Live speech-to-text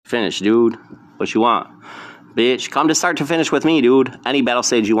Finish, dude. What you want? Bitch, come to start to finish with me, dude. Any battle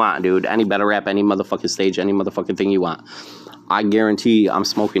stage you want, dude. Any battle rap, any motherfucking stage, any motherfucking thing you want. I guarantee I'm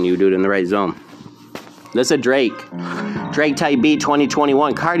smoking you, dude, in the right zone. Listen, Drake. Drake type B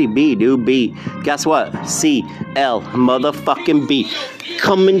 2021. Cardi B, dude, B. Guess what? CL motherfucking B.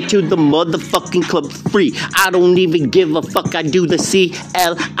 Coming to the motherfucking club free. I don't even give a fuck. I do the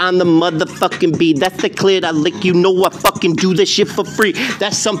CL on the motherfucking B. That's the clit I lick. You know I fucking do this shit for free.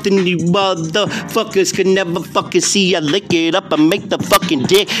 That's something you motherfuckers could never fucking see. I lick it up and make the fucking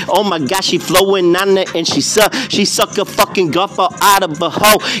dick. Oh my gosh, she flowing on it and she suck a fucking guffer out of a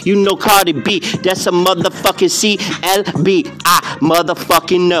hoe. You know Cardi B. That's a motherfucking CLB. I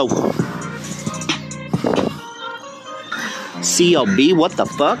motherfucking know. CLB, what the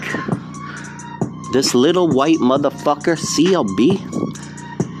fuck? This little white motherfucker, CLB?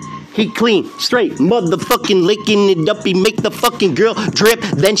 He clean, straight, motherfucking licking it up. He make the fucking girl drip.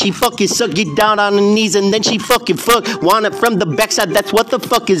 Then she fucking suck it down on her knees. And then she fucking fuck. Want it from the backside. That's what the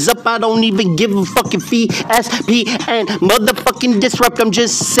fuck is up. I don't even give a fucking fee. SP and motherfucking disrupt. I'm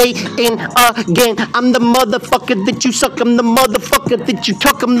just saying again. I'm the motherfucker that you suck. I'm the motherfucker that you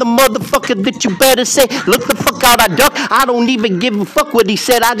tuck. I'm the motherfucker that you better say. Look the fuck out, I duck. I don't even give a fuck what he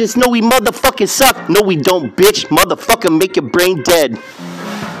said. I just know he motherfucking suck. No, we don't, bitch. Motherfucker, make your brain dead.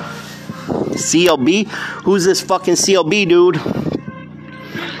 CLB? Who's this fucking CLB, dude?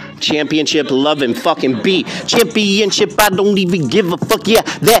 Championship loving fucking B. Championship, I don't even give a fuck. Yeah,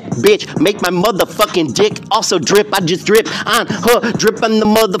 that bitch make my motherfucking dick also drip. I just drip on her, drip on the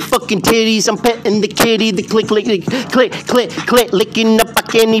motherfucking titties. I'm petting the kitty, the click, licking up. I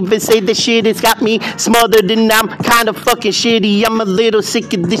can't even say the shit. It's got me smothered and I'm kind of fucking shitty. I'm a little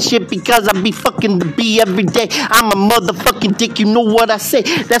sick of this shit because I be fucking the B every day. I'm a motherfucking dick, you know what I say.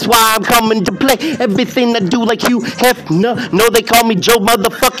 That's why I'm coming to play everything I do like Hugh Hefner. No, they call me Joe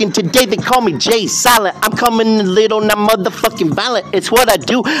motherfucking. Today they call me Jay Silent. I'm coming a little, not motherfucking violent. It's what I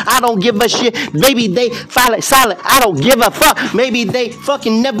do. I don't give a shit. Maybe they silent. I don't give a fuck. Maybe they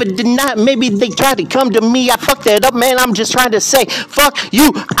fucking never deny. Maybe they try to come to me. I fucked that up, man. I'm just trying to say, fuck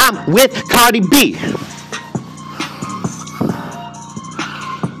you. I'm with Cardi B.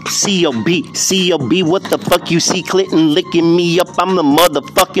 CLB, what the fuck you see Clinton licking me up? I'm the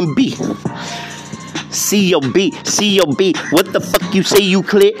motherfucking B. CLB, what the fuck you say you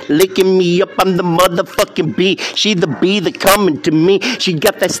clit licking me up? I'm the motherfucking B. She the B that coming to me. She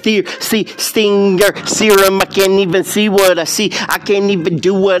got that stinger serum. I can't even see what I see. I can't even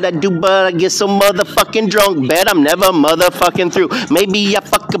do what I do, but I get so motherfucking drunk. Bet I'm never motherfucking through. Maybe I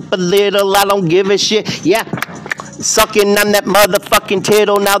fuck up a little, I don't give a shit. Yeah. Sucking on that motherfucking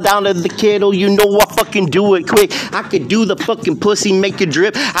tittle, now down to the kittle. You know I fucking do it quick. I could do the fucking pussy, make it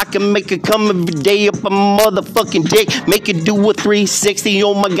drip. I can make it come every day up a motherfucking dick. Make it do a 360.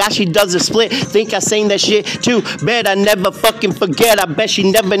 Oh my gosh, she does a split. Think I seen that shit too. Bet I never fucking forget. I bet she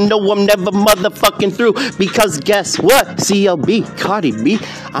never know I'm never motherfucking through. Because guess what? CLB, Cardi B.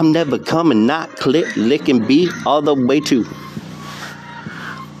 I'm never coming, not clit licking B all the way to.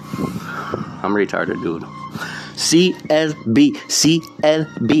 I'm retarded, dude. CLB,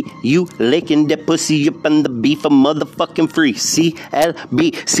 you licking that pussy up on the B for motherfucking free.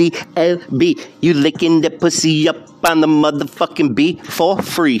 CLB, you licking that pussy up on the motherfucking B for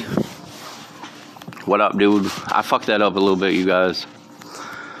free. What up, dude? I fucked that up a little bit, you guys.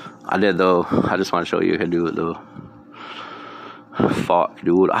 I did, though. I just want to show you how to do it, though. Fuck,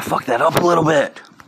 dude. I fucked that up a little bit.